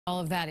All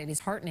of that, it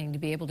is heartening to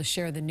be able to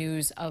share the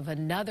news of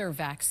another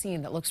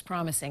vaccine that looks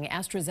promising.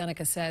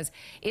 AstraZeneca says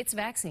its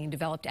vaccine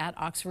developed at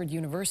Oxford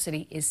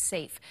University is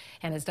safe.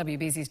 And as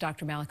WBZ's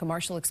Dr. Mallika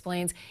Marshall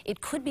explains, it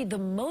could be the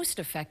most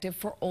effective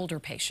for older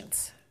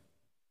patients.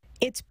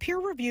 It's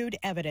peer-reviewed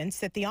evidence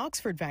that the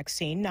Oxford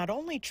vaccine not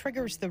only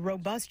triggers the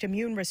robust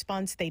immune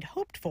response they'd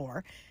hoped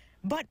for,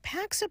 but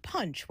packs a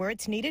punch where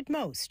it's needed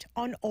most,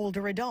 on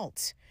older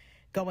adults.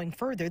 Going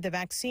further, the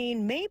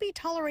vaccine may be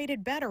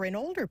tolerated better in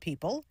older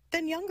people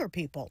than younger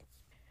people.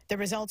 The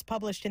results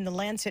published in the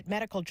Lancet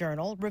Medical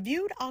Journal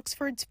reviewed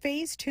Oxford's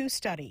Phase 2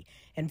 study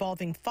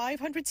involving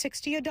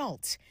 560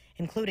 adults,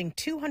 including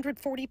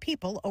 240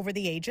 people over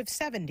the age of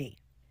 70.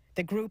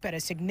 The group at a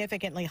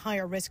significantly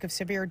higher risk of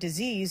severe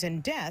disease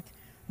and death,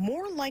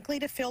 more likely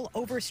to fill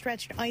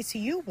overstretched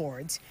ICU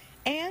wards,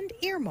 and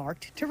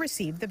earmarked to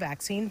receive the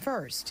vaccine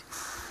first.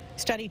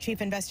 Study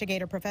chief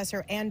investigator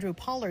Professor Andrew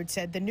Pollard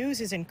said the news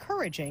is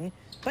encouraging,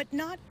 but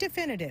not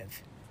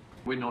definitive.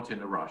 We're not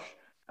in a rush,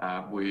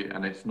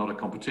 and it's not a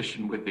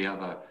competition with the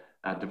other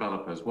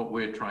developers. What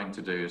we're trying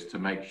to do is to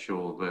make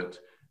sure that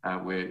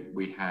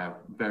we have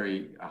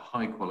very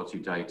high-quality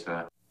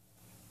data.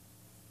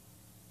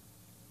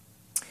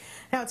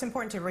 Now, it's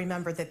important to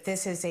remember that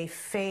this is a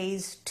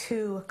Phase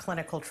 2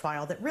 clinical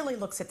trial that really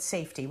looks at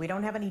safety. We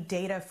don't have any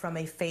data from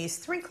a Phase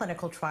 3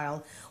 clinical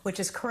trial, which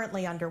is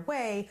currently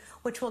underway,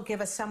 which will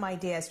give us some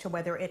idea as to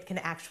whether it can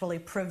actually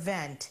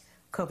prevent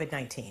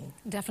COVID-19.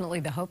 Definitely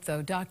the hope,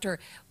 though. Doctor,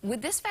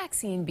 would this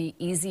vaccine be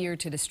easier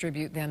to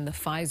distribute than the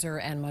Pfizer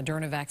and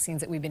Moderna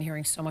vaccines that we've been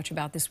hearing so much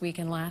about this week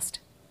and last?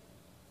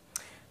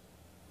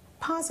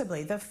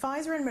 Possibly. The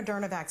Pfizer and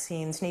Moderna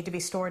vaccines need to be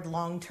stored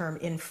long-term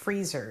in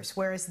freezers,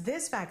 whereas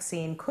this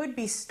vaccine could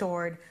be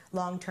stored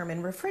long-term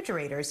in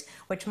refrigerators,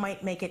 which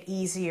might make it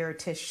easier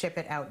to ship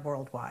it out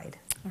worldwide.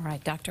 All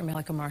right, Dr.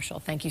 Mallika Marshall,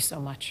 thank you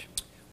so much.